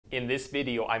In this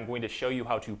video, I'm going to show you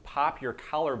how to pop your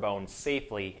collarbone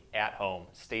safely at home.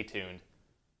 Stay tuned.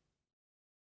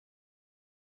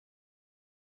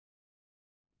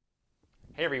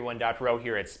 Hey everyone, Dr. Rowe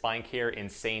here at SpineCare in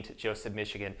St. Joseph,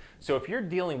 Michigan. So if you're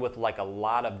dealing with like a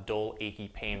lot of dull, achy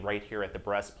pain right here at the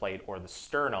breastplate or the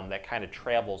sternum that kind of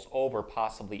travels over,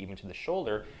 possibly even to the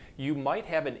shoulder, you might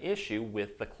have an issue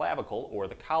with the clavicle or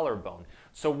the collarbone.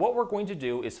 So what we're going to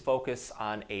do is focus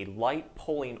on a light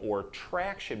pulling or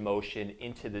traction motion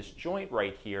into this joint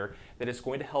right here that is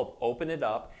going to help open it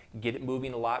up, get it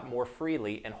moving a lot more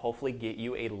freely, and hopefully get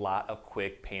you a lot of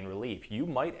quick pain relief. You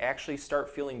might actually start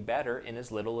feeling better in as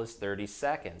little as 30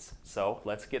 seconds. So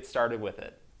let's get started with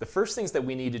it. The first things that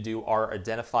we need to do are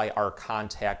identify our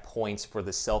contact points for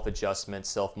the self-adjustment,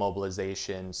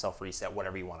 self-mobilization, self-reset,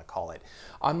 whatever you want to call it.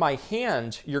 On my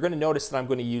hand, you're going to notice that I'm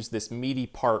going to use this meaty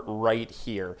part right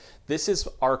here. This is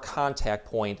our contact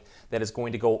point that is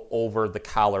going to go over the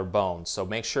collarbone. So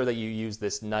make sure that you use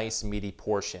this nice meaty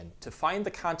portion. To find the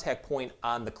contact point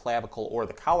on the clavicle or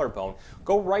the collarbone,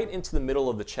 go right into the middle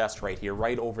of the chest right here,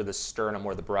 right over the sternum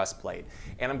or the breastplate.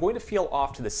 And I'm going to feel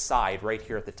off to the side right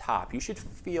here at the top. You should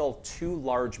feel two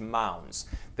large mounds.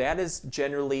 That is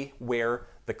generally where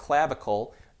the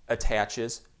clavicle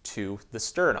attaches to the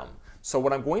sternum. So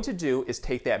what I'm going to do is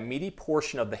take that meaty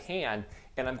portion of the hand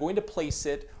and I'm going to place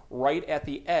it right at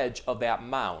the edge of that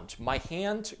mound. My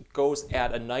hand goes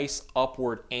at a nice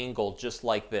upward angle just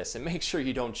like this, and make sure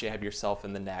you don't jab yourself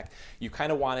in the neck. You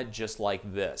kind of want it just like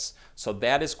this. So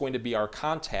that is going to be our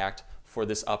contact for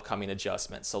this upcoming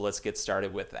adjustment. So let's get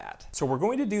started with that. So we're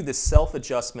going to do this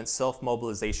self-adjustment,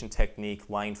 self-mobilization technique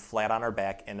lying flat on our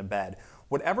back in a bed.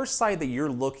 Whatever side that you're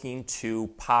looking to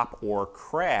pop or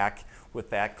crack with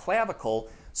that clavicle,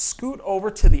 scoot over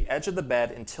to the edge of the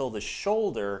bed until the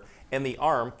shoulder and the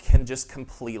arm can just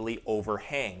completely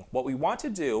overhang. What we want to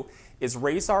do is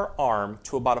raise our arm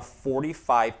to about a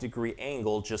 45-degree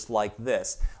angle just like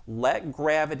this. Let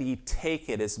gravity take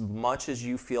it as much as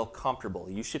you feel comfortable.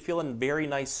 You should feel a very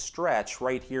nice stretch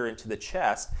right here into the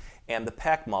chest and the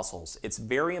pec muscles. It's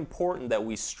very important that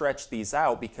we stretch these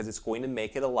out because it's going to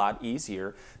make it a lot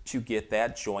easier to get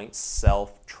that joint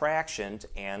self-tractioned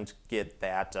and get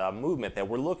that movement that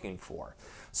we're looking for.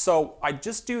 So I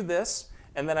just do this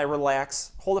and then I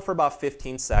relax, hold it for about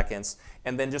 15 seconds,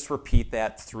 and then just repeat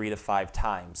that 3 to 5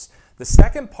 times. The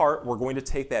second part, we're going to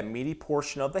take that meaty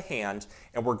portion of the hand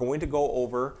and we're going to go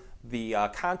over the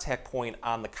contact point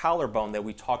on the collarbone that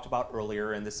we talked about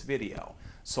earlier in this video.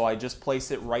 So I just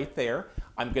place it right there.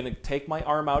 I'm going to take my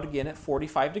arm out again at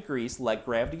 45 degrees, let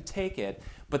gravity take it,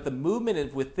 but the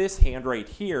movement with this hand right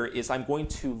here is I'm going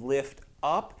to lift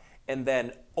up and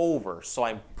then over. So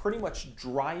I'm pretty much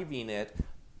driving it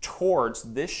towards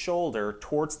this shoulder,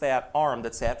 towards that arm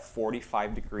that's at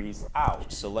 45 degrees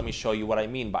out. So let me show you what I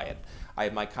mean by it. I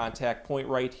have my contact point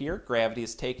right here. Gravity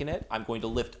is taking it. I'm going to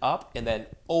lift up and then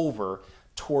over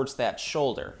towards that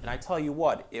shoulder. And I tell you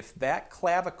what, if that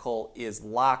clavicle is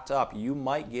locked up, you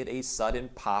might get a sudden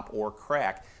pop or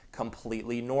crack.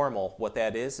 Completely normal. What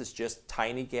that is just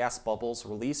tiny gas bubbles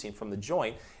releasing from the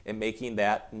joint and making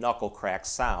that knuckle crack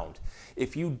sound.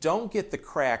 If you don't get the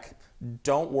crack,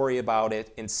 don't worry about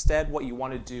it. Instead, what you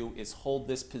want to do is hold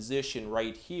this position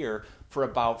right here for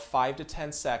about 5 to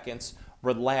 10 seconds,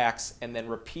 relax, and then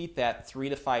repeat that 3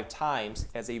 to 5 times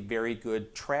as a very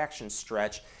good traction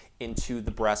stretch into the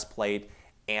breastplate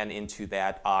and into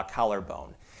that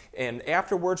collarbone. And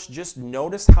afterwards, just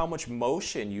notice how much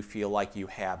motion you feel like you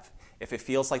have. If it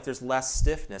feels like there's less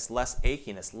stiffness, less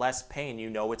achiness, less pain, you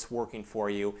know it's working for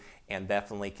you, and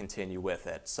definitely continue with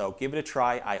it. So give it a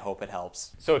try. I hope it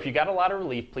helps. So if you got a lot of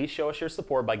relief, please show us your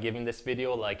support by giving this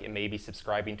video a like and maybe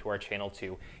subscribing to our channel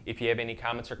too. If you have any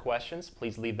comments or questions,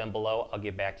 please leave them below. I'll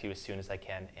get back to you as soon as I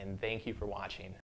can. And thank you for watching.